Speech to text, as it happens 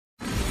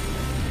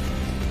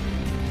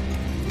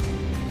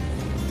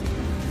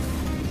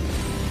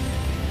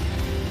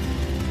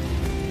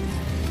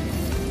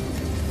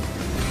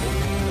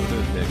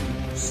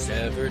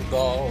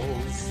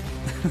balls.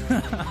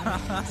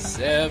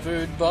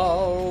 Severed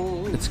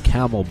balls. It's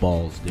camel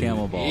balls, dude.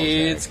 Camel balls.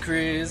 It's Eric.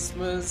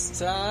 Christmas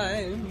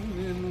time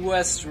in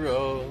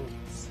Westeros.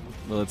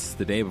 Well, it's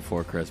the day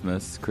before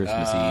Christmas,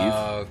 Christmas Eve.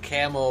 Oh,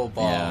 camel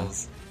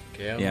balls.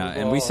 Camel Yeah,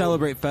 and we balls.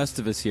 celebrate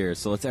Festivus here,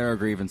 so let's air our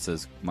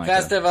grievances, Micah.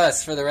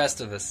 Festivus for the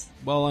rest of us.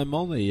 Well, I'm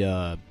only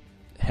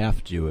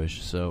half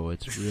Jewish, so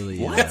it's really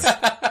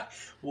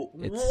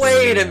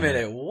Wait a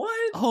minute,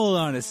 what? Hold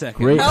on a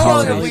second. Great How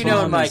long have holiday we song.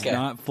 known Is Micah?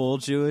 not full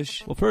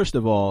Jewish. Well, first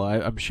of all,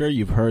 I'm sure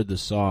you've heard the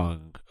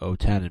song "O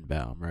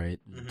Tannenbaum," right?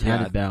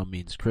 Tannenbaum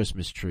means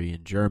Christmas tree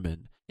in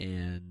German,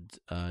 and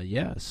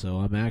so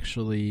I'm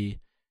actually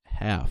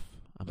half.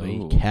 I'm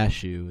Ooh. a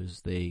cashew,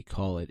 as they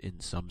call it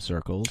in some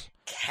circles.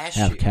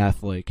 Cashew. Half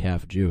Catholic,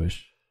 half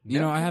Jewish. You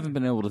know, I haven't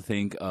been able to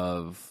think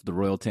of the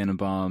Royal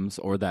Tannenbaums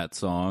or that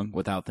song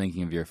without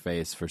thinking of your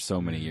face for so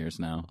many years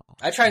now.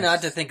 I try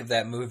not to think of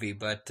that movie,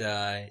 but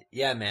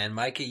yeah, man,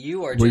 Micah,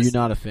 you are Were just... you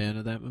not a fan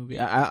of that movie?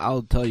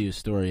 I'll tell you a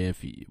story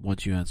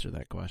once you answer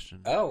that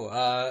question. Oh,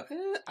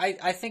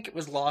 I think it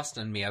was lost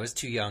on me. I was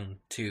too young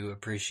to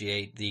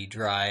appreciate the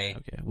dry...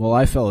 Okay. Well,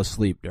 I fell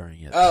asleep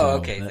during it. Oh,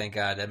 so okay, that- thank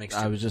God. That makes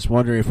I sense. was just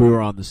wondering if we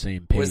were on the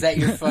same page. Was that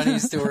your funny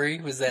story?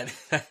 Was that...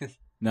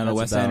 Not a That's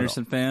Wes about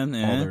Anderson fan?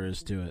 all there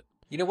is to it?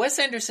 You know, Wes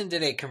Anderson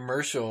did a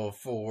commercial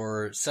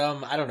for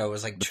some, I don't know, it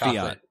was like The chocolate.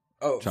 Fiat.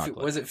 Oh, Chocolate.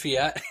 Was it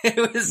Fiat?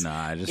 It was.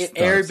 Nah, I just It thought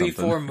of aired something.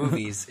 before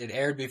movies. It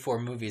aired before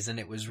movies, and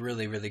it was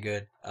really, really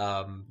good.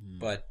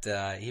 But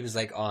he was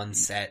like on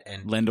set,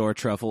 and Lindor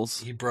Truffles.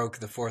 he broke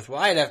the fourth wall.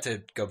 I'd have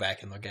to go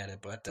back and look at it,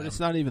 but But it's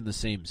not even the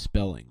same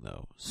spelling,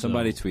 though. So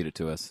Somebody tweet it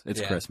to us.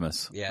 It's Yeah.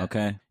 Christmas. Yeah.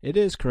 Okay? it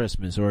is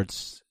Christmas, or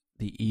it's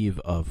the eve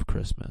of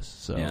Christmas.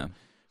 So Yeah.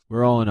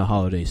 we're all in a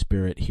holiday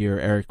spirit here.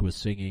 Eric was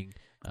singing.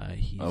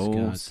 He's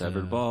got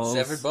Severed Balls.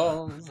 Severed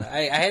Balls.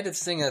 I had to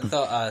sing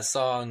a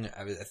song,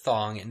 a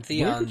thong, in Where did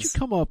you Theon's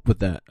come up with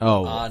that?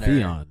 Oh, honor.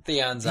 Theon.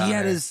 Theon's He honor.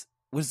 had his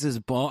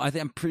ball.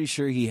 I'm pretty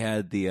sure he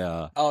had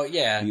the. Oh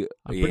yeah,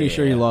 I'm pretty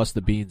sure he lost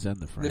the beans and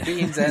the the frank.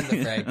 beans and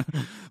the frank.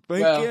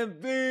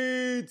 Frank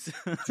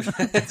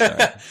beans.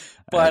 Sorry.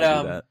 But I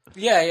had to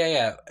do that.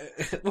 yeah.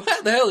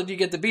 What the hell did you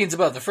get the beans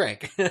about the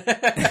frank?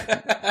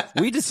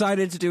 We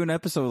decided to do an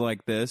episode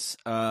like this,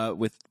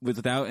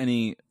 without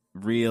any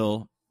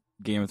real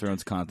Game of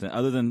Thrones content,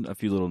 other than a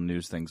few little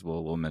news things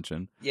we'll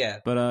mention. Yeah.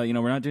 But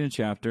we're not doing a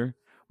chapter.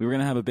 We were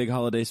gonna have a big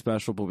holiday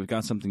special, but we've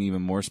got something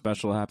even more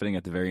special happening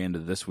at the very end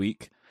of this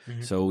week.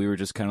 Mm-hmm. So we were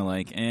just kind of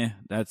like,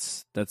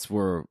 that's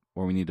where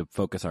we need to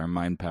focus our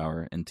mind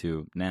power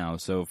into now.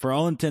 So for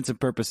all intents and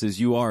purposes,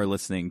 you are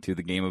listening to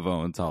the Game of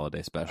Owens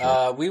holiday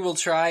special. We will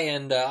try,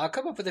 and I'll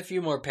come up with a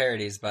few more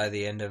parodies by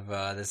the end of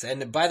this.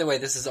 And by the way,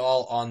 this is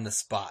all on the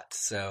spot,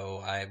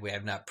 so we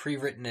have not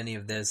pre-written any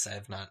of this. I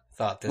have not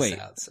thought this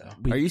out. So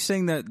Are you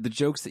saying that the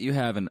jokes that you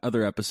have in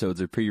other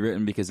episodes are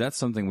pre-written? Because that's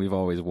something we've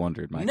always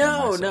wondered, Mike.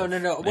 no. And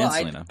Well,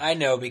 Selena. I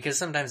know, because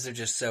sometimes they're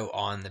just so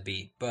on the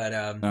beat. But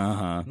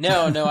Uh-huh.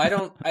 no,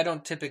 I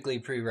don't typically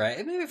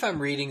pre-write. Maybe if I'm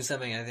reading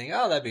something, I think,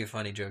 oh, that'd be a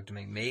funny joke to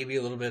make. Maybe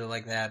a little bit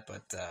like that,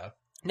 but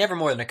never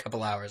more than a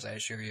couple hours, I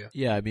assure you.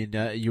 Yeah, I mean,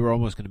 you were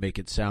almost going to make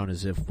it sound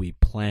as if we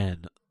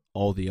plan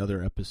all the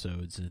other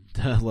episodes,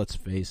 and let's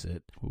face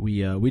it,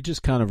 we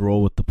just kind of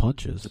roll with the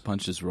punches. The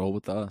punches roll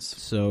with us.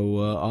 So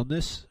on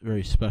this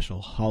very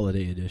special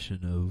holiday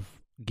edition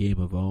of Game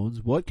of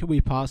Owns, what can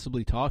we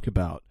possibly talk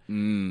about?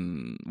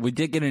 We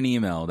did get an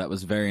email that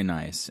was very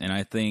nice, and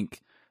I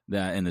think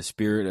that in the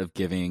spirit of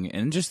giving,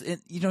 and just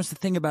it's the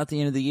thing about the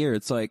end of the year.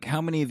 It's like, how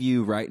many of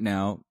you right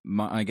now?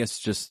 I guess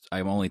just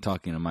I'm only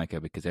talking to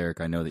Micah because Eric,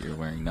 I know that you're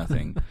wearing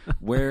nothing.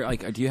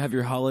 Do you have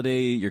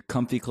your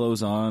comfy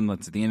clothes on?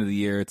 It's at the end of the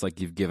year. It's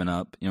like you've given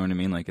up. You know what I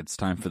mean? Like it's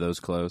time for those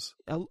clothes.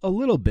 A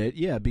little bit,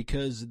 yeah,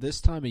 because this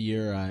time of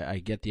year I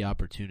get the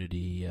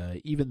opportunity,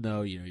 even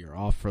though you're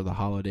off for the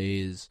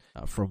holidays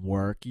from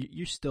work,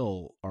 you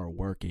still are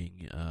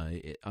working.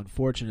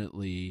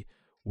 Unfortunately,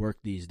 work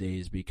these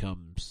days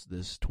becomes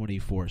this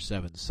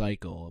 24/7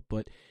 cycle,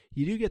 but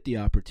you do get the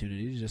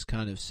opportunity to just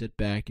kind of sit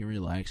back and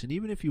relax. And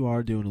even if you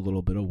are doing a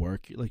little bit of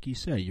work, like you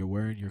say, you're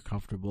wearing your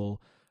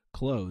comfortable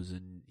clothes,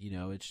 and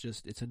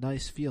it's a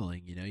nice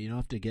feeling. You don't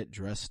have to get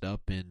dressed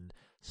up in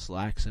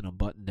slacks and a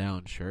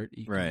button-down shirt.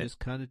 You can just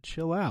kind of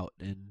chill out,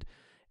 and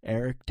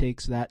Eric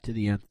takes that to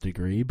the nth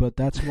degree, but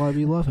that's why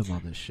we love him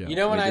on this show. You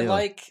know what I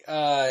like?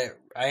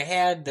 I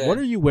had. What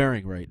are you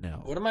wearing right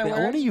now? What am I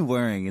wearing? What are you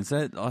wearing? Is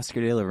that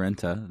Oscar de la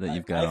Renta that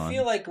you've got on? I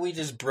feel like we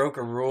just broke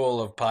a rule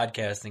of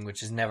podcasting,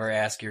 which is never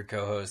ask your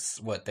co-hosts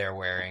what they're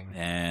wearing.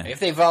 If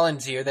they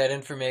volunteer that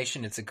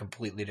information, it's a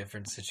completely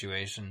different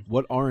situation.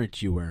 What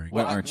aren't you wearing?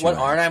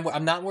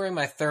 I'm not wearing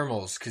my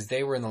thermals because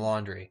they were in the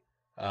laundry.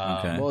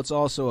 Okay. Well, it's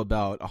also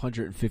about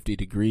 150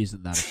 degrees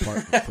in that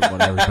apartment, from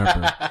what I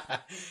remember.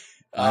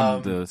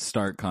 I'm the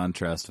stark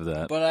contrast of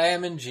that. But I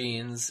am in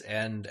jeans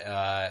and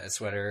a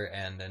sweater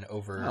and an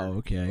over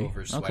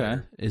sweater.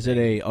 Okay. Is it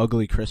a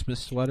ugly Christmas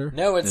sweater?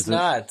 No, it's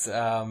not.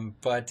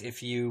 But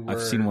if you were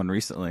I've seen one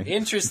recently.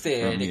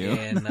 interested From you.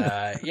 in,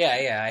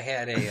 I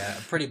had a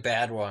pretty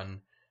bad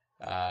one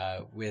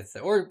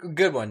or a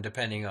good one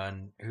depending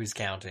on who's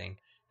counting.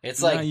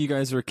 It's No, like, you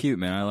guys were cute,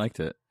 man. I liked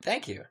it.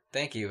 thank you.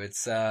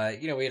 It's, we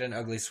had an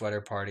ugly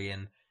sweater party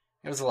and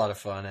it was a lot of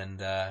fun, and,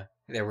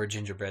 there were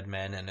gingerbread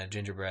men and a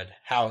gingerbread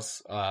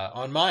house,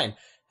 on mine.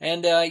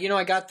 And,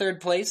 I got third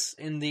place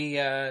in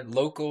the,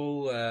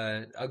 local,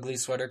 ugly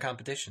sweater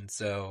competition.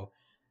 So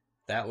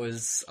that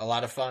was a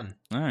lot of fun.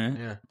 All right.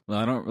 Yeah. Well,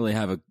 I don't really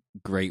have a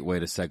great way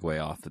to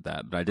segue off of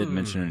that, but I did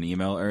mention in an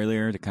email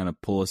earlier to kind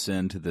of pull us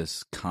into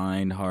this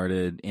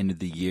kind-hearted end of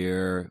the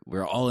year.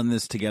 We're all in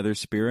this together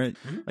spirit.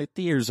 Like,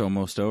 the year's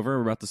almost over.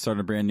 We're about to start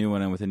a brand new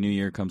one, and with a new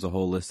year comes a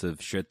whole list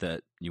of shit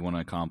that you want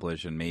to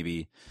accomplish, and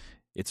maybe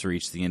it's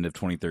reached the end of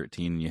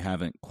 2013 and you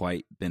haven't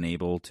quite been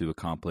able to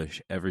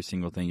accomplish every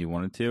single thing you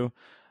wanted to.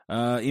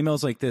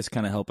 Emails like this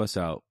kind of help us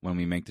out when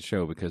we make the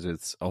show because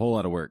it's a whole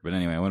lot of work. But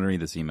anyway, I want to read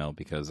this email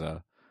because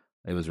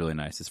it was really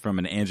nice. It's from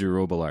an Andrew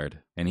Robillard,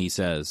 and he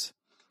says,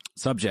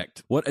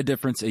 subject, what a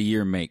difference a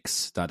year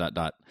makes, ...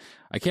 I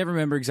can't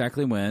remember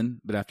exactly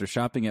when, but after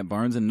shopping at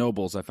Barnes &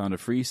 Nobles, I found a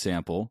free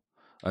sample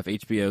of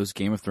HBO's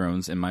Game of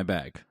Thrones in my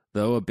bag.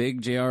 Though a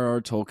big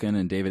J.R.R. Tolkien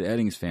and David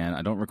Eddings fan,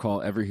 I don't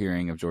recall ever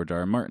hearing of George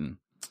R.R. Martin.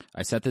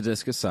 I set the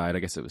disc aside, I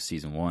guess it was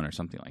season 1 or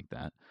something like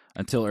that,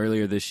 until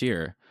earlier this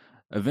year.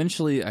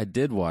 Eventually, I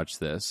did watch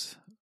this.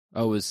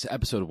 Oh, it was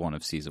episode 1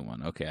 of season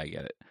 1. Okay, I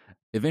get it.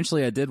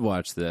 Eventually, I did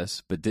watch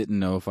this, but didn't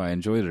know if I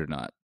enjoyed it or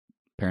not.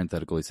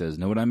 Parenthetically says,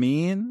 know what I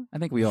mean? I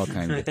think we all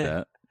kind of get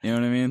that. You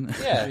know what I mean?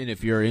 Yeah. I mean,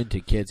 if you're into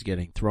kids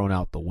getting thrown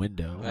out the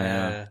window.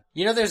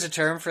 There's a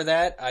term for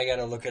that. I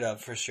gotta look it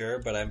up for sure,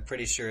 but I'm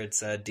pretty sure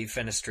it's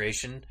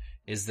defenestration.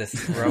 Is the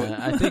throwing?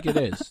 I think it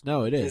is.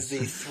 No, it is. Is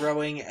the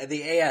throwing?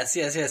 Yes.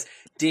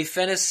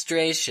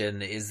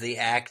 Defenestration is the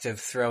act of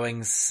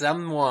throwing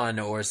someone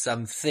or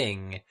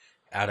something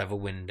out of a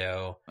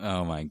window.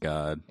 Oh my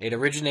God! It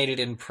originated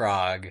in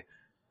Prague.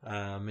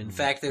 In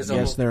fact, there's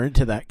yes, they're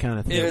into that kind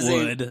of thing.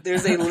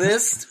 There's a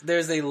list.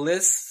 There's a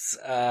list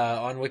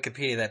on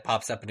Wikipedia that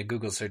pops up in a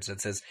Google search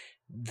that says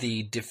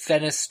the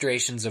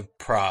defenestrations of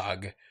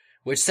Prague,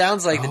 which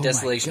sounds like the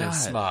desolation of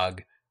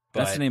smog.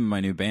 But, that's the name of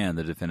my new band,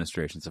 the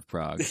Defenestrations of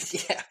Prague.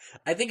 Yeah,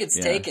 I think it's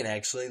taken,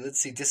 actually. Let's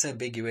see,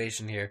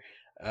 disambiguation here.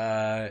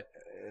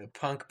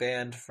 Punk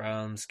band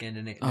from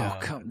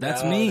Scandinavia.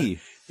 That's me.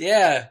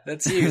 Yeah,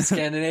 that's you,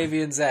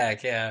 Scandinavian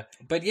Zach, yeah.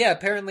 But yeah,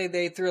 apparently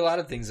they threw a lot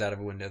of things out of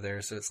a window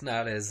there, so it's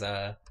not as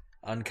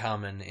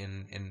uncommon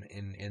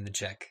in the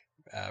Czech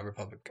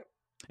Republic.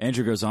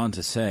 Andrew goes on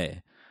to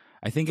say,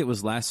 I think it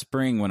was last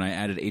spring when I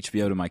added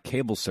HBO to my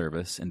cable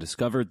service and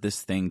discovered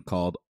this thing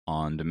called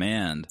On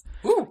Demand.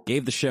 Woo!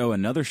 Gave the show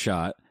another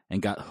shot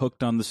and got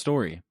hooked on the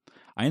story.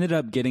 I ended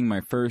up getting my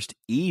first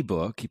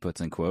e-book, he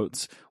puts in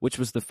quotes, which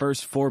was the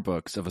first 4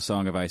 books of A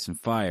Song of Ice and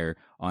Fire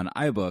on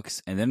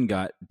iBooks, and then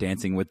got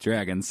Dancing with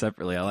Dragons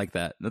separately. I like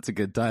that. That's a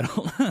good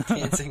title.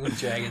 Dancing with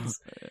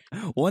Dragons.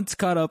 Once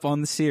caught up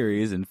on the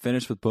series and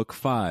finished with book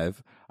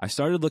 5, I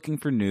started looking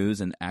for news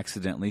and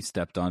accidentally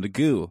stepped onto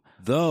Goo.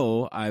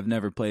 Though I've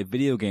never played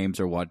video games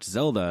or watched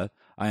Zelda,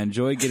 I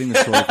enjoy getting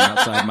the story from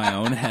outside my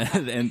own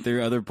head and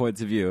through other points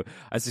of view.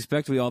 I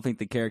suspect we all think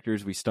the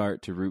characters we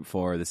start to root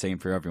for are the same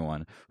for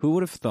everyone. Who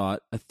would have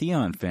thought a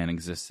Theon fan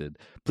existed?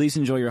 Please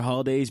enjoy your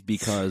holidays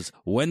because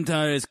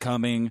winter is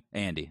coming.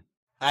 Andy.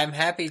 I'm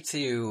happy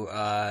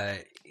to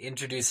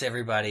introduce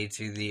everybody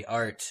to the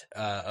art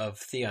of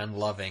Theon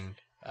loving,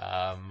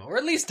 or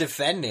at least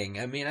defending.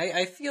 I mean,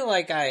 I feel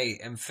like I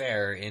am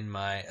fair in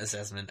my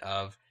assessment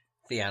of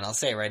Theon. I'll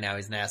say it right now,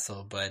 he's an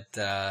asshole,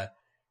 but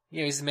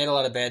he's made a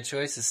lot of bad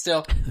choices.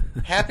 Still,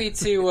 happy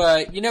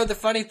to, the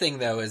funny thing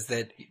though is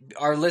that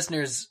our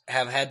listeners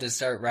have had to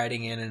start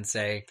writing in and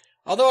say,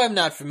 although I'm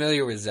not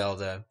familiar with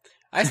Zelda,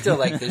 I still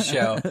like this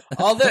show.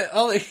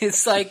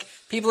 It's like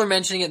people are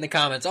mentioning it in the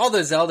comments. All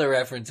the Zelda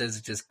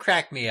references just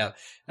crack me up.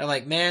 And I'm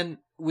like, man,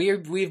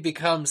 we've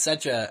become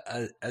such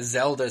a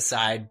Zelda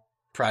side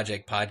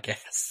project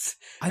podcast.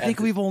 I think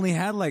we've only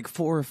had like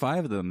 4 or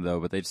 5 of them though,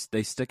 but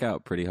they stick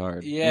out pretty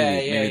hard.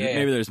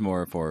 Maybe there's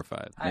more 4 or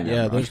 5.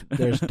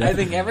 There's I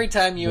think every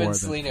time you and more than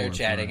Selena 4 are or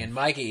chatting, 5. and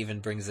Mikey even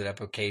brings it up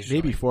occasionally.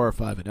 Maybe 4 or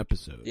 5 an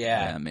episode.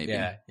 Yeah, maybe.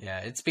 Yeah.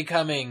 It's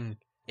becoming,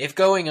 if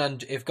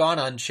gone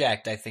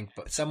unchecked, I think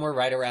somewhere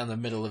right around the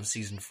middle of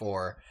season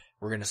 4,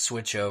 we're going to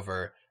switch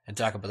over and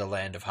talk about the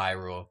land of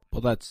Hyrule.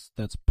 Well, that's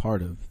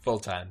part of full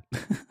time.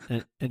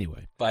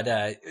 Anyway. But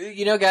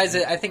guys,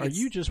 I think are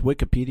you just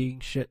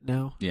Wikipediaing shit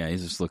now? Yeah,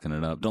 he's just looking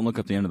it up. Don't look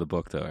up the end of the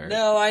book though, Eric.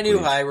 No, I knew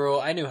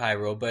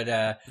Hyrule, but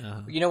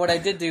you know what I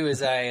did do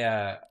is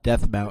I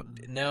Death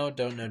Mountain. No,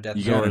 don't know Death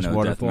You Mountain. gotta know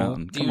Waterfall? Death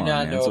Mountain. Do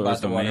not know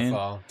about the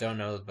waterfall. Don't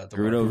know about the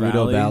Gerudo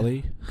waterfall.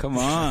 Valley. Come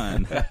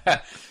on.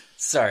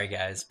 Sorry,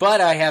 guys. But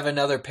I have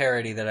another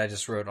parody that I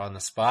just wrote on the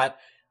spot.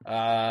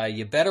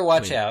 You better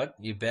watch out.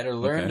 You better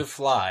learn to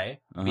fly.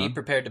 Be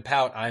prepared to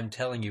pout. I'm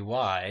telling you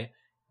why.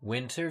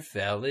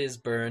 Winterfell is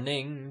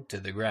burning to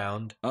the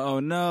ground. Oh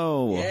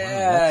no!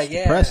 Yeah, wow,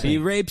 depressing. He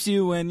rapes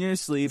you when you're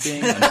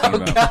sleeping. Oh,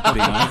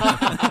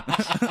 God.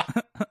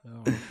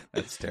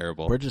 That's terrible.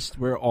 terrible.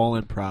 We're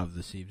all improv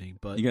this evening,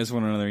 but You guys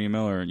want another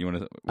email, or you want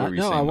to? What were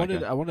you no, saying,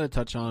 Micah? I wanted to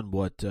touch on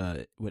what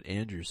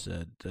Andrew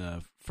said.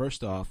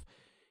 First off,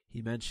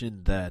 he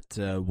mentioned that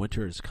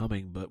winter is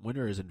coming, but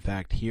winter is in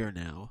fact here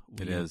now.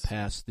 We have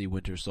passed the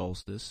winter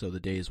solstice, so the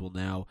days will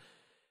now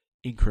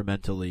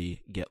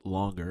incrementally get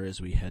longer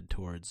as we head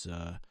towards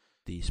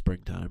the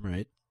springtime,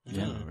 right?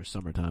 Yeah. Or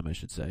summertime, I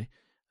should say.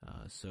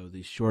 So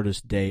the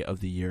shortest day of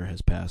the year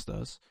has passed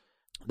us.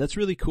 That's a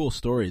really cool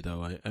story,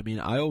 though. I mean,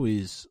 I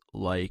always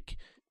like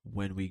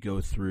when we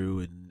go through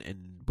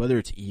and whether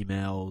it's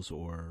emails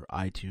or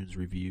iTunes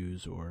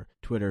reviews or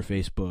Twitter,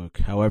 Facebook,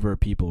 however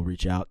people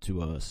reach out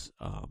to us,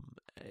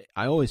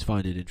 I always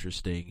find it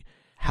interesting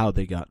how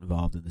they got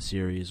involved in the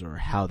series or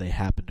how they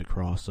happened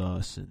across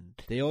us, and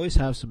they always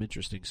have some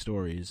interesting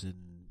stories.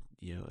 And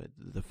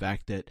the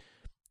fact that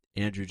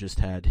Andrew just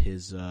had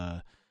his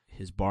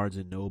Barnes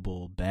and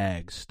Noble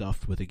bag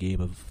stuffed with a Game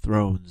of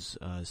Thrones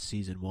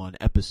season 1,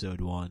 episode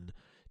 1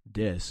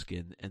 disc,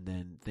 and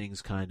then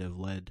things kind of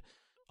led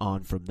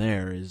on from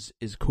there is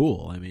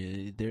cool. I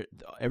mean,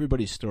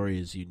 everybody's story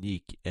is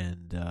unique,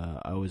 and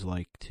I always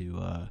like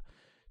to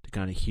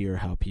kind of hear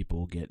how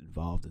people get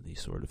involved in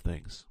these sort of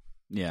things.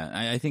 Yeah,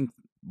 I think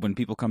when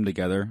people come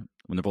together,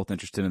 when they're both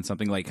interested in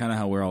something, like kind of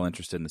how we're all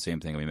interested in the same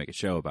thing and we make a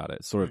show about it,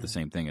 it's sort of the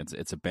same thing.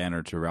 It's a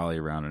banner to rally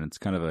around, and it's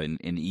kind of an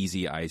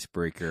easy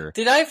icebreaker.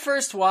 Did I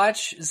first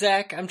watch,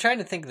 Zach? I'm trying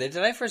to think. Did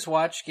I first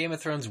watch Game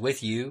of Thrones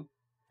with you?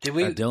 Did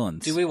we? At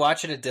Dylan's. Did we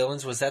watch it at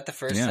Dylan's? Was that the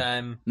first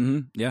time?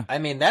 Mm-hmm. Yeah. I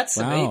mean, that's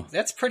Wow.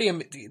 that's pretty.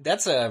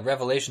 That's a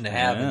revelation to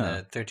have in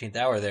the 13th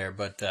hour there.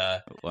 But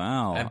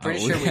wow, I'm pretty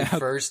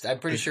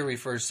sure we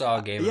first saw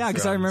Game of Thrones. Yeah,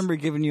 because I remember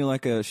giving you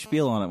like a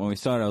spiel on it when we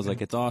started. I was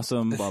like, "It's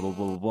awesome," blah blah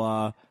blah blah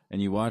blah.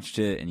 And you watched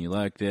it and you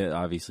liked it.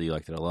 Obviously, you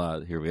liked it a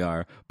lot. Here we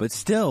are. But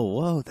still,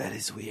 whoa, that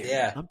is weird.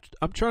 Yeah.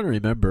 I'm trying to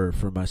remember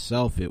for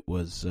myself. It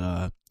was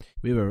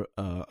we have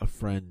a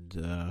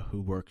friend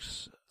who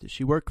works.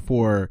 She worked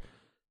for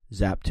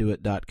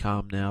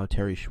Zaptoit.com now,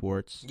 Terry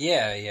Schwartz.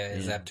 Yeah,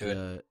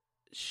 Zaptoit.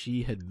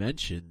 She had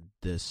mentioned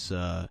this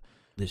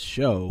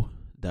show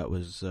that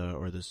was,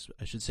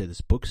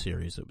 this book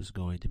series that was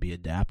going to be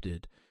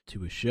adapted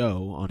to a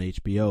show on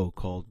HBO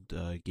called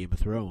Game of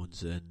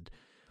Thrones, and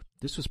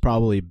this was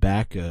probably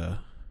back a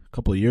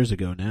couple of years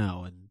ago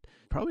now, and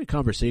probably a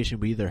conversation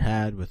we either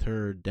had with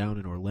her down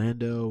in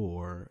Orlando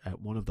or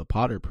at one of the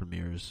Potter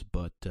premieres,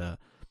 but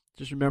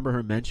just remember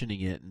her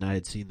mentioning it, and I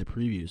had seen the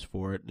previews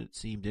for it, and it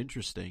seemed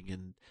interesting,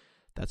 and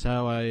that's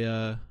how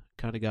I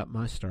kind of got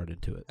my start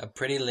into it. A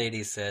pretty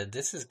lady said,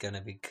 "This is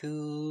gonna be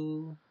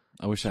cool."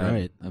 I wish I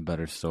had a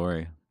better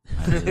story.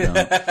 I really don't.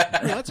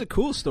 Yeah, that's a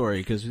cool story,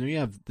 because we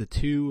have the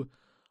two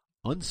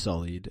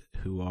Unsullied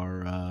who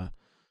are,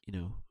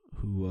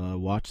 who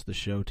watched the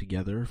show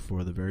together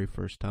for the very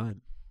first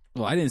time.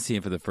 Well, I didn't see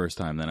it for the first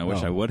time then. I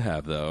wish I would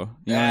have, though.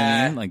 You know what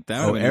I mean? Like,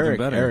 that would be even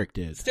better. Eric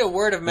did. Still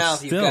word of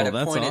mouth. You've got to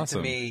point it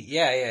awesome. to me.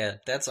 Yeah.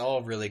 That's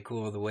all really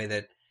cool. The way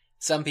that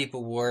some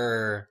people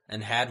were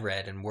and had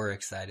read and were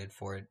excited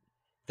for it.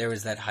 There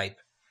was that hype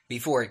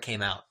before it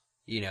came out.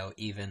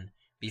 Even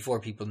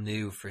before people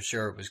knew for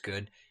sure it was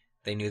good.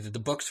 They knew that the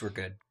books were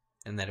good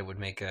and that it would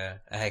make a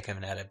heck of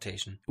an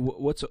adaptation.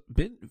 What's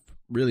been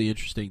really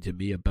interesting to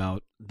me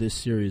about this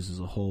series as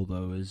a whole,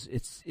 though, is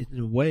it's in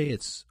a way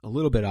it's a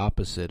little bit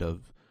opposite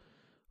of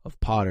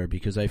Potter,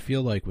 because I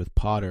feel like with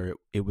Potter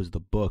it was the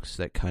books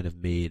that kind of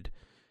made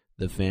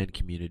the fan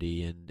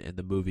community, and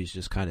the movies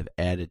just kind of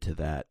added to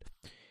that.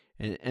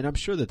 And I'm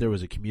sure that there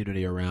was a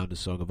community around A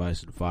Song of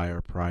Ice and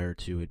Fire prior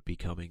to it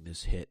becoming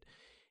this hit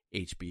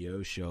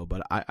HBO show,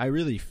 but I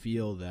really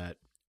feel that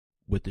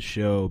with the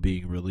show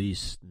being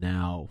released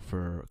now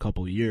for a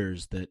couple of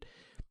years, that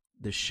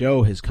the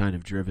show has kind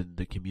of driven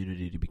the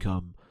community to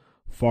become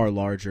far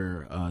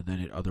larger than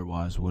it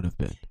otherwise would have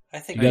been. I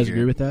think you guys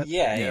agree with that?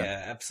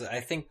 Yeah, absolutely.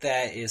 I think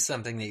that is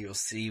something that you'll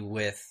see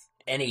with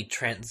any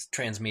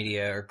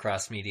transmedia or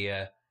cross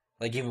media,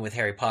 like even with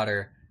Harry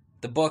Potter.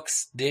 The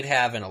books did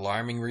have an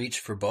alarming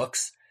reach for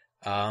books,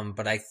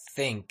 but I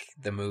think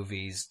the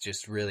movies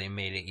just really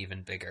made it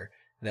even bigger.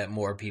 That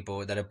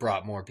it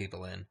brought more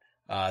people in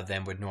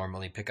than would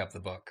normally pick up the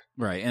book.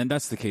 Right, and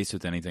that's the case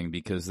with anything,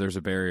 because there's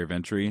a barrier of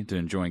entry to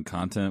enjoying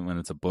content when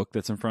it's a book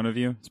that's in front of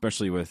you,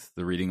 especially with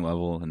the reading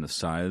level and the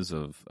size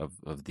of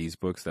these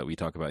books that we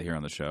talk about here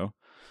on the show.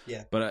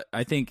 Yeah. But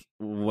I think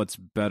what's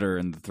better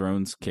in the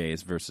Thrones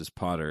case versus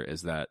Potter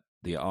is that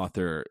the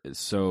author is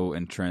so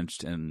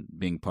entrenched in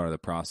being part of the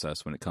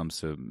process when it comes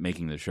to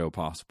making the show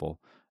possible.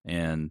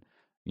 And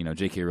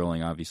J.K.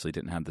 Rowling obviously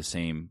didn't have the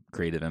same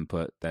creative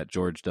input that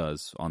George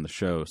does on the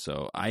show.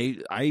 So I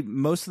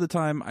most of the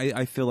time,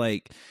 I feel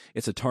like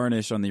it's a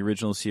tarnish on the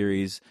original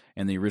series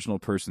and the original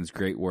person's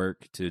great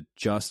work to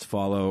just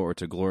follow or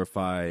to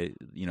glorify,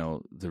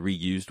 the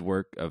reused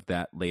work of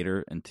that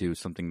later into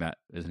something that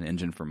is an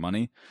engine for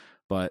money.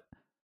 But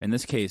in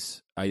this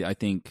case, I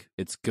think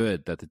it's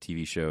good that the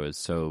TV show is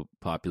so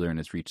popular and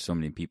has reached so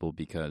many people,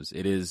 because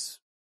it is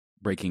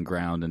breaking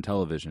ground in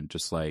television,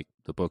 just like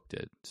the book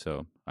did.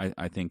 So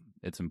I think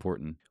it's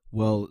important.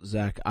 Well,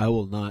 Zach, I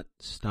will not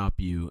stop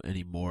you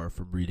anymore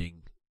from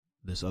reading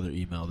this other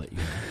email that you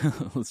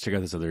have. Let's check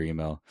out this other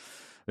email.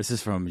 This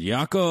is from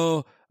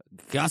Yako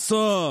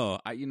Gasso.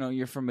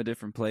 You're from a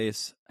different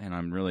place, and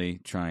I'm really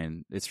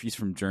trying. He's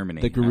from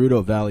Germany. The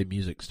Gerudo Valley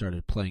music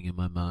started playing in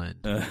my mind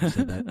when you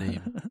said that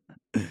name.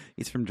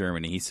 He's from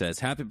Germany. He says,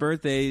 "Happy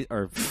birthday!"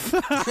 Or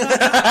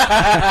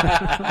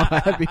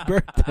happy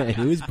birthday!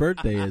 Whose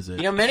birthday is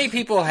it? Many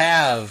people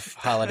have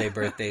holiday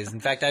birthdays. In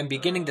fact, I'm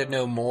beginning to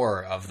know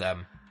more of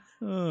them.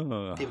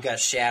 People got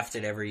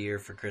shafted every year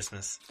for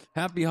Christmas.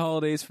 Happy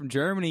holidays from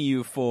Germany,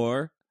 you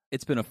four.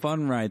 It's been a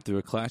fun ride through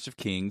A Clash of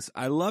Kings.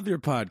 I love your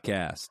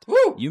podcast.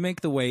 Woo! You make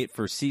the wait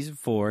for season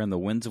 4 and the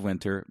Winds of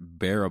Winter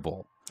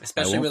bearable.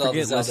 Especially with all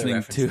these other listening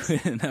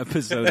references. to an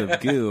episode of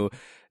Goo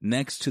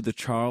next to the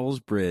Charles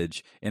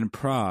Bridge in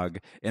Prague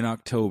in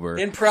October.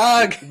 In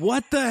Prague!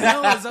 What the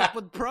hell is up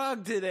with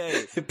Prague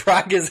today?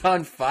 Prague is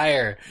on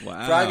fire.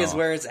 Wow. Prague is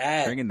where it's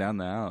at. Bringing down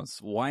the house.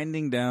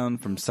 Winding down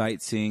from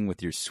sightseeing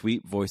with your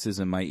sweet voices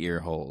in my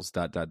ear holes. ...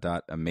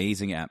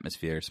 Amazing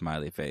atmosphere,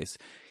 smiley face.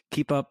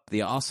 Keep up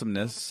the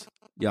awesomeness,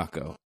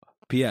 Yako.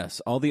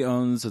 P.S. All the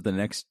owns of the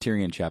next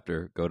Tyrion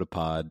chapter go to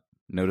pod.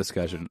 No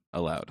discussion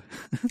allowed.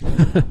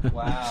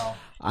 Wow.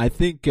 I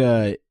think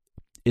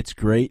it's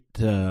great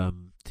to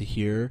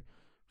hear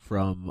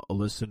from a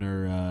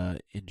listener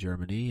in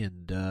Germany,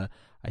 and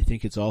I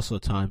think it's also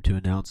time to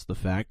announce the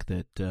fact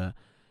that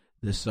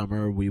this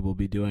summer we will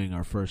be doing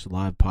our first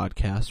live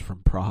podcast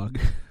from Prague.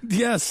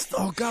 Yes.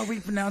 Oh, God,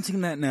 we're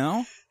announcing that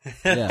now?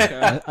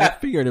 Yeah, I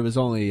figured it was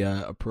only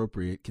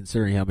appropriate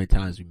considering how many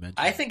times we mentioned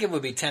it. I think it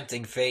would be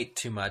tempting fate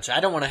too much. I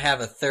don't want to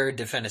have a third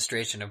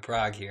defenestration of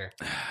Prague here.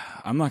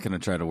 I'm not going to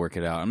try to work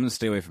it out. I'm going to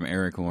stay away from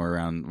Eric when we're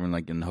around. We're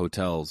like in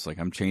hotels. Like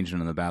I'm changing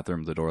in the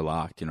bathroom with the door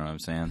locked. You know what I'm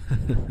saying?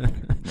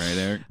 Right,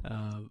 Eric?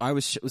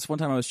 This one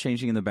time I was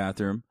changing in the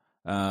bathroom,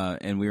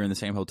 and we were in the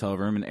same hotel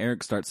room, and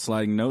Eric starts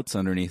sliding notes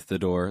underneath the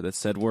door that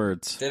said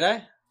words. Did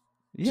I?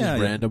 Yeah,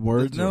 just random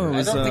words? No, it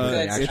was, I don't think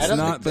that's it's I don't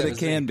not, think but that it was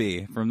can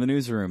me. be from the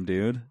newsroom,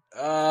 dude.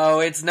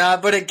 Oh, it's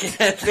not, but it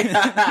can be.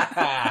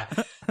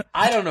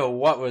 I don't know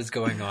what was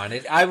going on.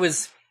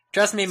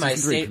 Trust me, my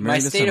state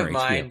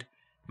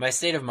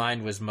of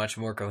mind was much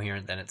more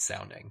coherent than it's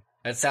sounding.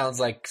 That sounds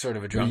like sort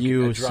of a drunken, Were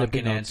you a drunken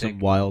sipping on antic. some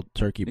wild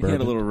turkey He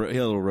bourbon? had a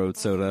little road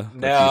soda.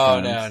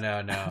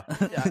 No.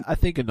 I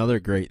think another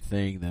great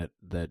thing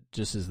that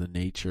just is the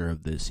nature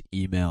of this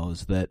email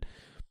is that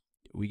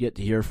we get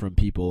to hear from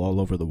people all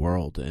over the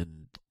world,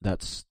 and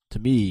that's, to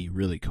me,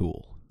 really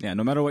cool. Yeah,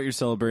 no matter what you're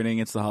celebrating,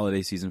 it's the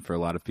holiday season for a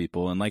lot of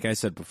people. And like I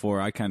said before,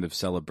 I kind of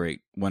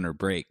celebrate winter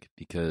break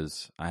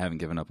because I haven't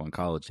given up on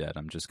college yet.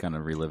 I'm just kind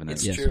of reliving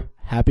it. It's true.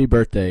 Happy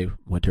birthday,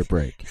 winter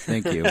break.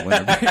 Thank you,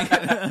 winter break.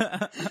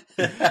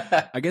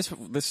 I guess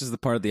this is the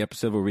part of the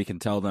episode where we can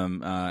tell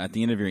them at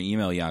the end of your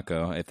email,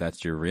 Yako, if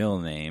that's your real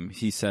name.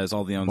 He says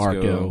all the owns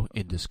Marco go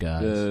in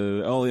disguise.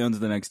 all the owns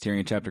of the next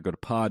Tyrion chapter go to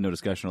pod. No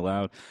discussion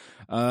allowed.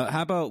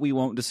 How about we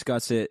won't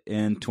discuss it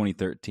in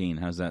 2013?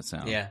 How's that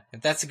sound? Yeah,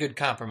 that's a good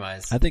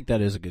compromise. I think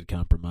that is a good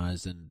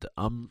compromise, and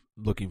I'm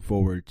looking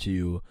forward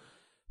to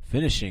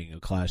finishing A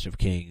Clash of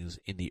Kings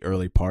in the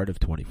early part of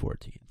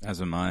 2014.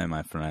 As am I,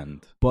 my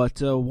friend.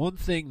 But one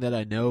thing that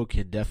I know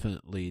can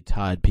definitely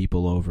tide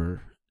people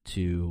over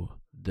to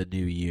the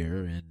new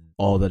year and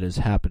all that is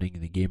happening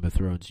in the Game of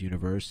Thrones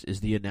universe is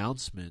the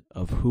announcement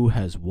of who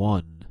has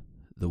won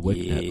the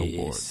Wicknet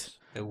Awards.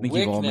 The I think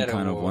you've all been Wicknet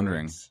kind of Awards.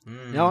 wondering.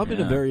 Now, I'm in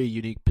a Yeah. very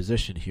unique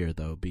position here,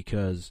 though,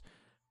 because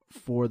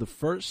for the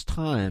first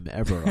time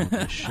ever on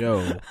the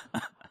show,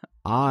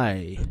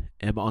 I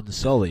am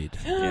unsullied,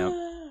 Yep.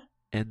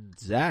 and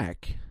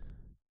Zach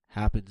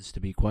happens to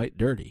be quite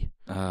dirty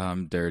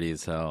I'm dirty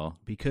as hell.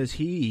 because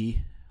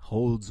he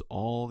holds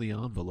all the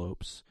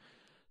envelopes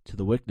to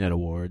the Wicknet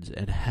Awards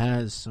and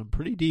has some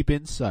pretty deep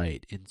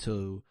insight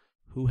into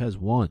who has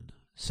won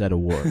said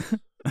award.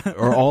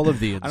 Or all of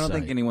the insight. I don't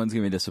think anyone's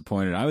going to be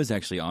disappointed. I was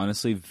actually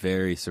honestly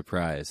very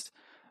surprised.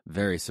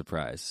 Very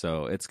surprised.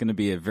 So it's going to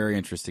be a very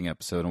interesting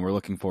episode, and we're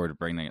looking forward to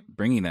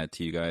bringing that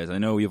to you guys. I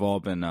know you've all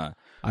been I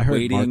heard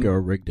waiting. Marco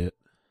rigged it.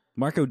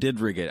 Marco did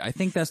rig it. I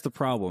think that's the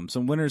problem.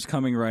 Some winners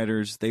coming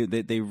writers, they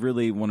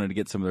really wanted to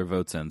get some of their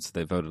votes in, so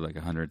they voted like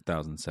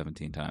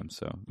 100,017 times.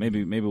 So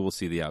maybe we'll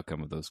see the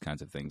outcome of those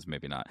kinds of things.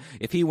 Maybe not.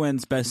 If he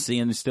wins Best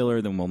Scene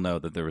Stiller, then we'll know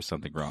that there was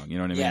something wrong. You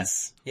know what I mean?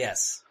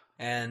 Yes.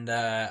 And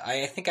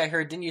I think I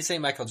heard, didn't you say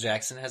Michael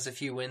Jackson has a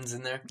few wins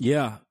in there?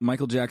 Yeah,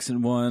 Michael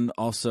Jackson won.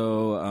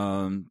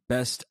 Also,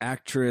 Best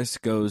Actress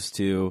goes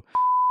to...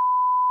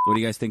 What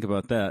do you guys think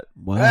about that?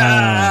 Wow.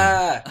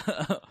 Ah!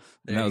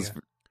 There That you was go.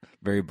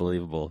 very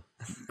believable.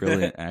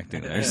 Brilliant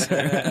acting there,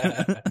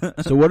 sir.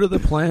 So what are the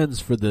plans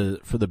for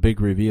the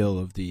big reveal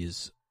of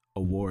these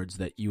awards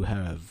that you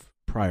have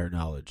prior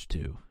knowledge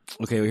to?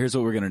 Okay, well, here's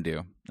what we're going to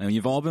do. And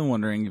you've all been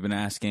wondering, you've been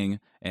asking,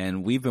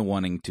 and we've been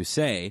wanting to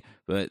say,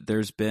 but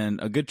there's been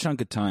a good chunk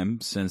of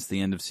time since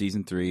the end of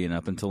Season 3 and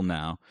up until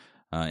now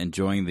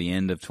enjoying the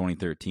end of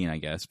 2013, I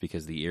guess,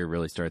 because the year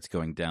really starts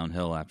going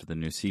downhill after the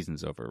new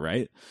season's over,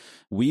 right?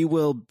 We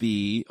will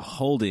be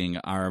holding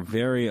our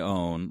very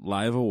own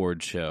live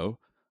award show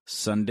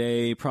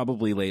Sunday,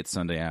 probably late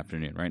Sunday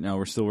afternoon. Right now,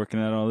 we're still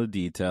working out all the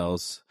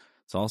details.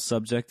 It's all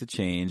subject to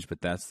change,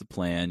 but that's the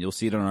plan. You'll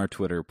see it on our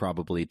Twitter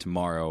probably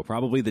tomorrow.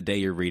 Probably the day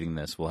you're reading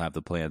this, we'll have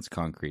the plans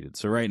concreted.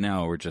 So right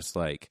now, we're just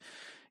like,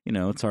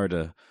 it's hard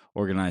to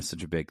organize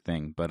such a big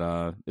thing, but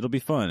it'll be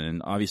fun.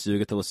 And obviously, you'll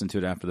get to listen to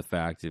it after the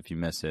fact if you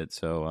miss it.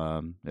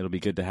 So it'll be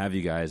good to have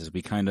you guys as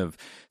we kind of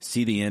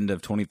see the end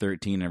of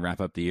 2013 and wrap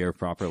up the year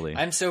properly.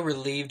 I'm so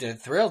relieved and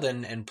thrilled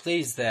and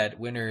pleased that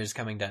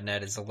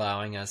winnerscoming.net is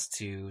allowing us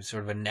to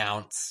sort of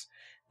announce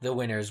the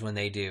winners when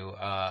they do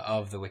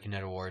of the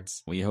WikiNet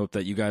Awards. We hope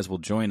that you guys will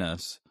join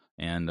us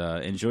and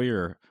enjoy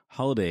your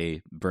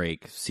holiday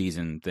break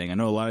season thing. I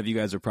know a lot of you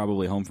guys are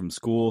probably home from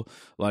school.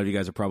 A lot of you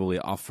guys are probably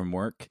off from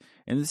work.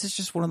 And this is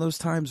just one of those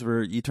times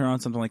where you turn on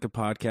something like a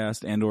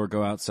podcast and or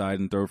go outside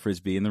and throw a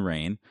Frisbee in the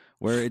rain,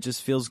 where it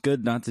just feels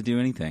good not to do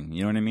anything.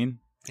 You know what I mean?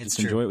 It's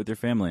just true. Enjoy it with your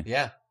family.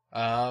 Yeah.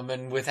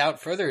 And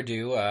without further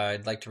ado,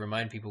 I'd like to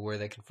remind people where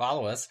they can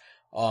follow us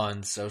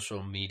on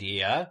social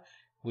media.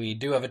 We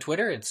do have a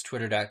Twitter. It's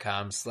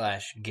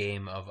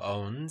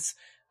twitter.com/gameofowns.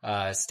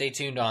 Stay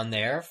tuned on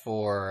there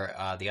for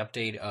the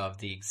update of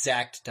the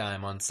exact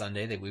time on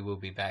Sunday that we will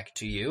be back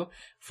to you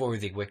for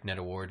the WikiNet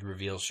Award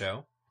reveal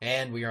show.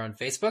 And we are on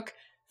Facebook,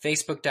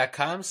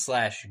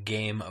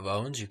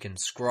 facebook.com/gameofowns. You can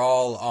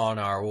scroll on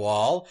our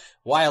wall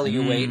while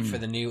you wait for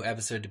the new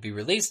episode to be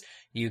released.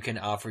 You can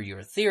offer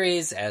your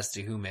theories as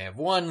to who may have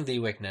won the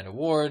WikiNet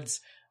Awards.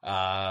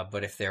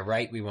 But if they're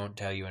right, we won't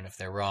tell you. And if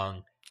they're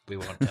wrong, we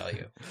won't tell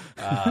you.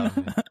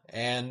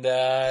 And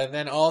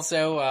then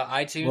also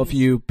iTunes. Well, if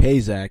you pay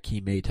Zach, he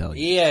may tell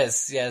you.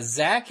 Yes.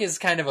 Zach is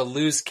kind of a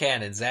loose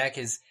cannon. Zach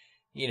is,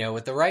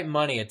 with the right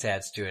money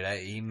attached to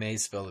it, he may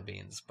spill the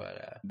beans,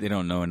 but They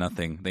don't know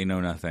nothing. They know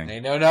nothing. they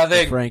know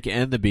nothing. Frank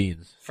and the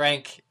beans.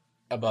 Frank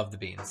above the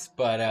beans,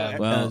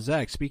 but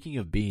Zach, speaking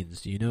of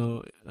beans, do you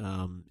know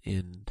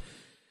in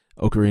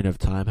Ocarina of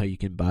Time how you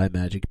can buy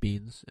magic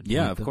beans? And Yeah,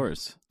 plant of them?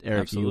 course.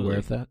 Eric, Absolutely. are you aware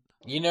of that?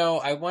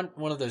 I want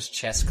one of those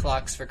chess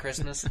clocks for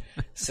Christmas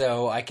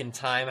so I can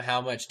time how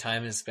much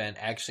time is spent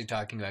actually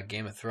talking about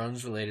Game of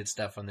Thrones related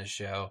stuff on this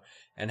show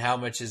and how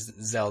much is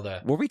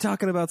Zelda. Were we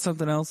talking about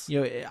something else?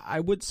 I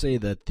would say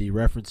that the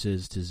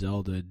references to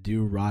Zelda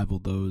do rival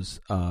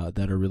those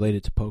that are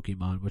related to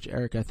Pokemon, which,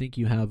 Eric, I think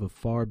you have a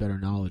far better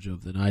knowledge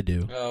of than I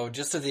do. Oh,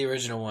 just of the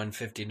original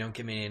 150. Don't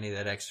give me any of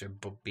that extra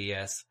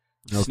BS.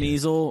 Okay.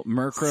 Sneasel,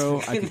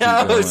 Murkrow. I could keep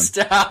No, going.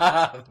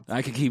 stop.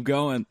 I could keep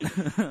going.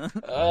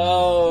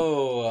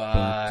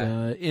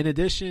 But in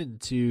addition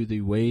to the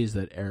ways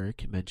that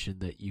Eric mentioned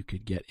that you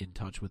could get in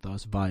touch with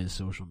us via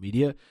social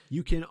media,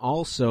 you can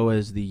also,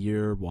 as the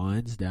year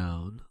winds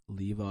down,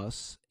 leave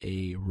us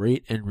a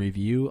rate and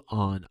review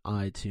on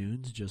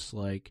iTunes, just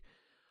like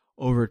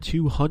over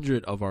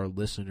 200 of our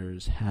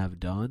listeners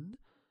have done.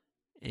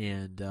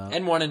 And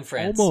one in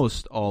France.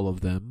 Almost all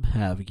of them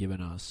have given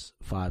us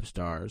 5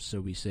 stars.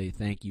 So we say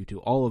thank you to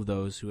all of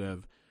those who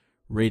have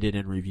rated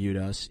and reviewed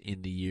us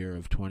in the year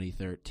of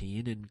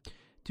 2013. And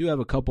do have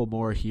a couple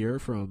more here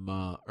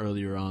from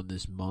earlier on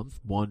this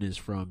month. One is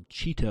from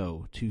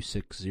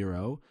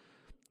Cheeto260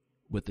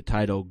 with the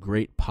title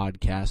Great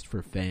Podcast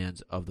for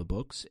Fans of the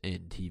Books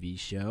and TV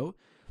Show.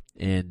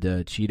 And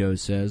Cheeto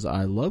says,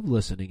 I love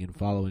listening and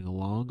following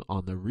along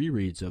on the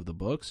rereads of the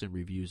books and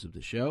reviews of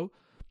the show.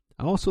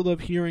 I also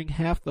love hearing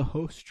half the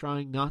hosts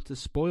trying not to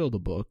spoil the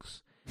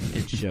books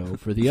and show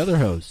for the other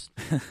hosts.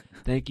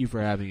 Thank you for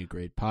having a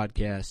great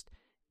podcast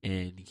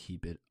and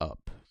keep it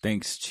up.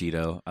 Thanks,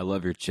 Cheeto. I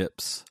love your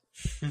chips.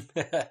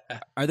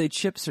 Are they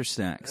chips or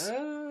snacks?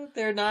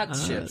 They're not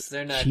chips.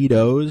 They're not.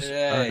 Cheetos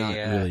are not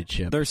really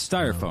chips. They're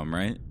styrofoam,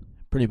 right?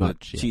 Pretty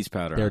much. With cheese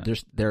powder. They're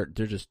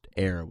just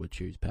air with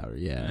cheese powder.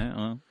 Yeah.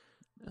 Well,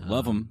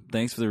 love them.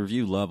 Thanks for the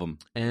review. Love them.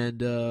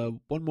 And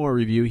one more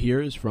review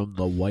here is from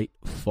the White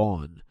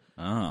Fawn.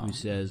 Oh. Who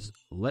says,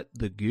 let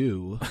the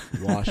goo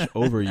wash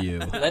over you.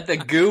 Let the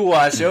goo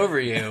wash over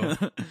you.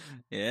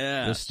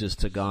 Yeah. This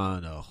just took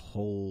on a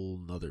whole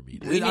nother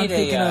meeting. I'm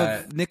thinking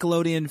of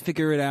Nickelodeon,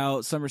 Figure It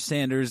Out, Summer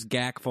Sanders,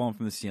 Gak falling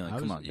from the ceiling.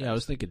 Come on, guys. Yeah, I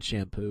was thinking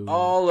shampoo.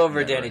 All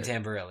over Danny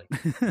Tamborelli.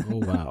 Oh,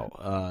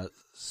 wow.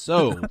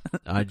 So,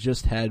 I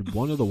just had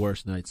one of the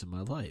worst nights of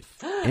my life.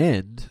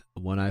 And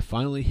when I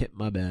finally hit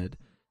my bed,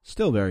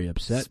 still very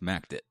upset.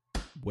 Smacked it.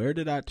 Where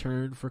did I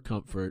turn for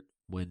comfort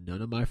when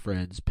none of my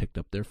friends picked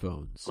up their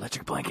phones?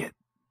 Electric blanket.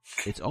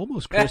 It's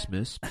almost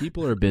Christmas.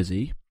 People are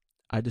busy.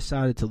 I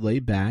decided to lay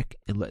back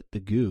and let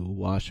the goo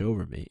wash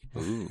over me.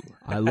 Ooh.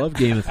 I love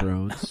Game of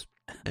Thrones,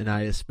 and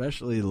I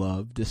especially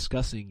love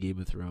discussing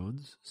Game of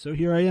Thrones. So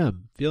here I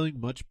am,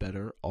 feeling much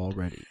better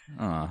already.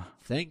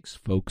 Thanks,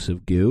 folks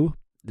of goo.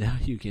 Now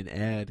you can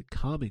add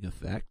calming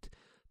effect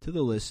to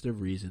the list of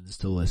reasons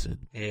to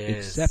listen.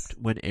 Yes. Except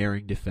when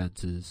airing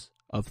defenses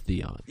of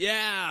Theon.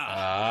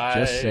 Yeah.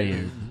 Just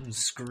saying. I'm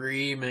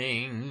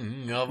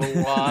screaming of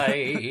a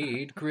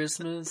white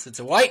Christmas. It's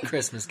a white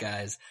Christmas,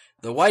 guys.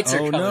 The whites are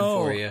coming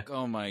for you.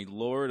 Oh my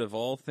lord, of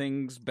all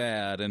things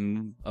bad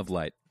and of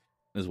light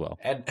as well.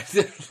 And,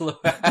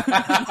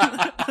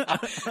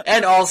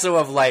 and also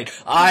of light.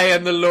 I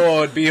am the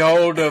Lord,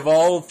 behold of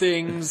all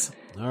things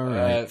All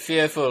right.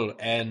 fearful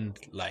and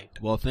light.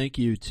 Well, thank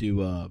you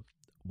to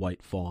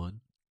White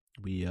Fawn.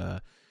 We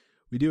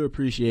do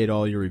appreciate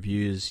all your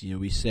reviews.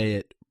 We say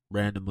it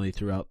randomly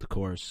throughout the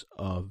course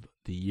of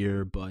the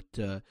year, but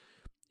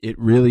it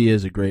really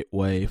is a great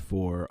way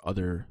for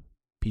other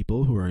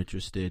people who are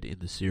interested in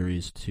the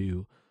series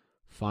to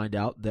find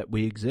out that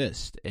we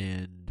exist,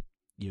 and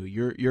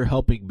you're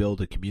helping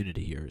build a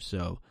community here.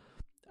 So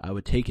I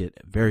would take it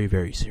very,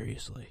 very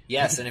seriously.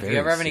 Yes, and if Very you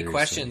ever have any seriously.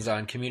 questions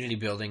on community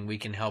building, we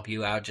can help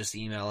you out. Just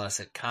email us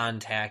at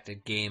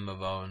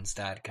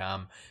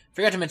contact@gameofowns.com.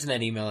 Forgot to mention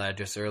that email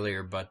address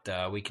earlier, but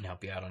we can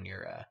help you out on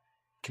your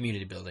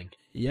community building.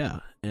 Yeah,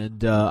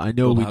 and I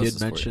know Build we houses did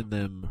for you. mention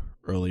them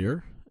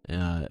earlier,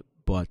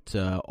 but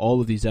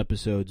all of these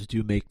episodes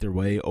do make their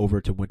way over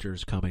to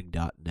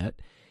winterscoming.net,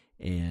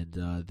 and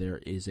there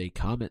is a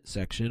comment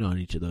section on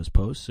each of those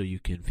posts, so you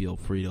can feel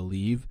free to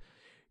leave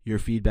your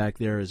feedback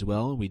there as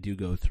well. We do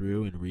go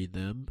through and read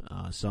them,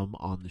 some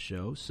on the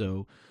show,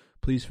 so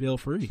please feel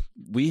free.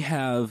 We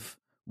have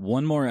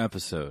one more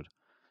episode.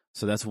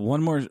 So that's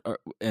one more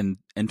in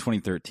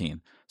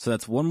 2013. So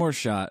that's one more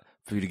shot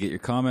for you to get your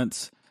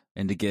comments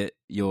and to get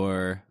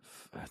your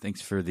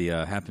thanks for the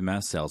Happy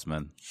Mask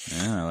salesman.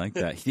 Yeah, I like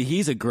that.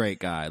 He's a great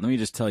guy. Let me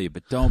just tell you,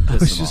 but don't I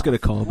piss was him just off. going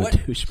to call him What- a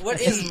douche. what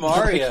is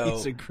Mario?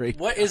 He's a great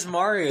What is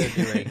Mario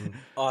doing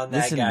on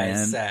that Listen, guy's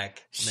man.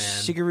 sack,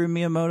 man? Shigeru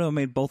Miyamoto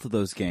made both of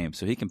those games,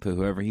 so he can put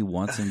whoever he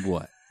wants in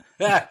what.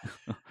 I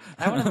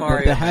want a But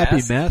Mario the Happy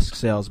mask. Mask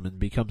salesman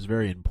becomes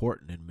very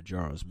important in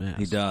Majora's Mask.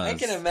 He does. I can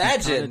Kinda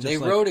imagine. just They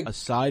like wrote a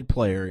side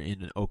player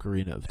in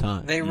Ocarina of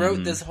Time. They wrote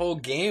Mhm. this whole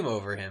game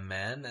over him,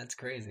 man. That's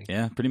crazy.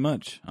 Yeah, pretty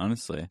much,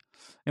 honestly.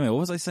 Anyway, what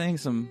was I saying?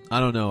 I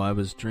don't know. I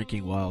was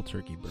drinking Wild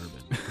Turkey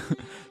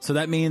bourbon. So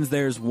that means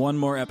there's one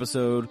more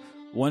episode,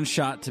 one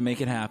shot to make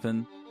it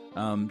happen.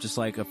 Just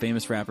like a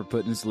famous rapper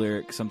put in his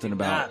lyric, something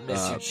about Not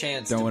miss your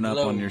chance to throwing up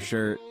blow. on your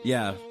shirt.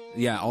 Yeah,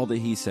 all that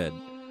he said.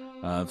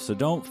 So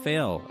don't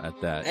fail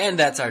at that. And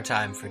that's our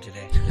time for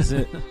today. Is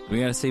it? We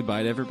gotta say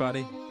bye to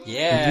everybody. At least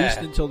Yeah.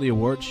 until the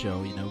award show,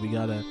 we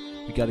gotta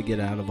get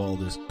out of all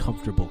this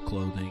comfortable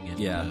clothing and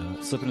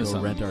slip into go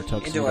something. rent our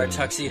tuxedos. Into our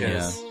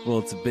tuxedos. Yeah. Well,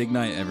 it's a big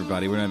night,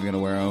 everybody. We're not even gonna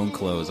wear our own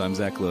clothes. I'm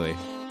Zach Louie.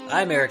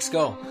 I'm Eric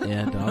Skull.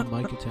 And I'm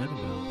Micah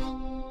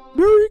Tannenbaum.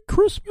 Merry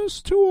Christmas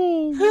to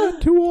all,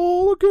 and to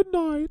all a good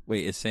night.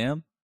 Wait, is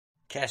Sam?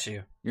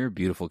 Cashew. You're a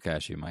beautiful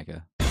cashew,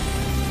 Micah.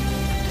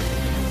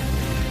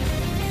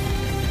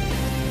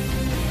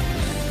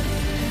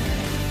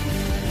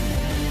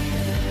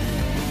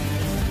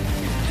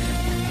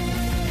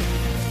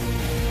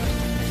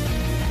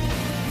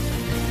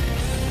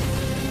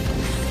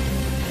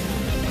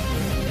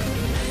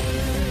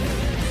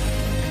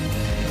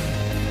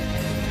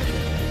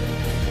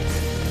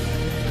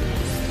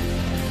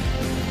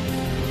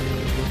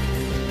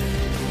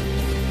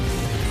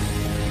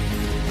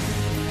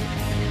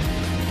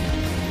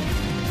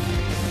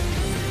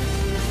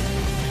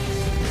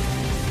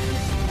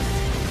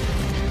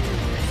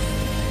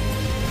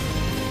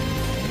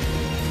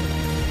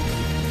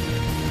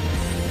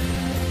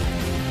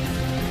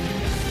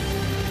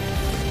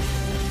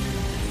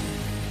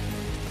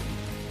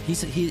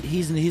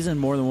 He's in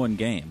more than one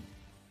game.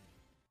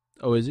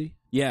 Oh, is he?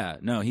 Yeah,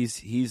 no,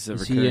 he's a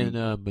Is he recurring in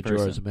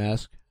Majora's person.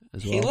 Mask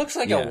as well? He looks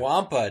like Yeah. a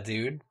Wampa,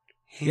 dude.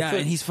 Yeah,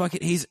 and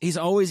he's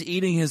always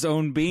eating his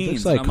own beans.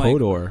 Looks like And I'm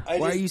Hodor. I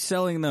Why just- are you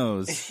selling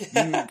those?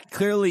 You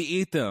clearly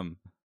eat them.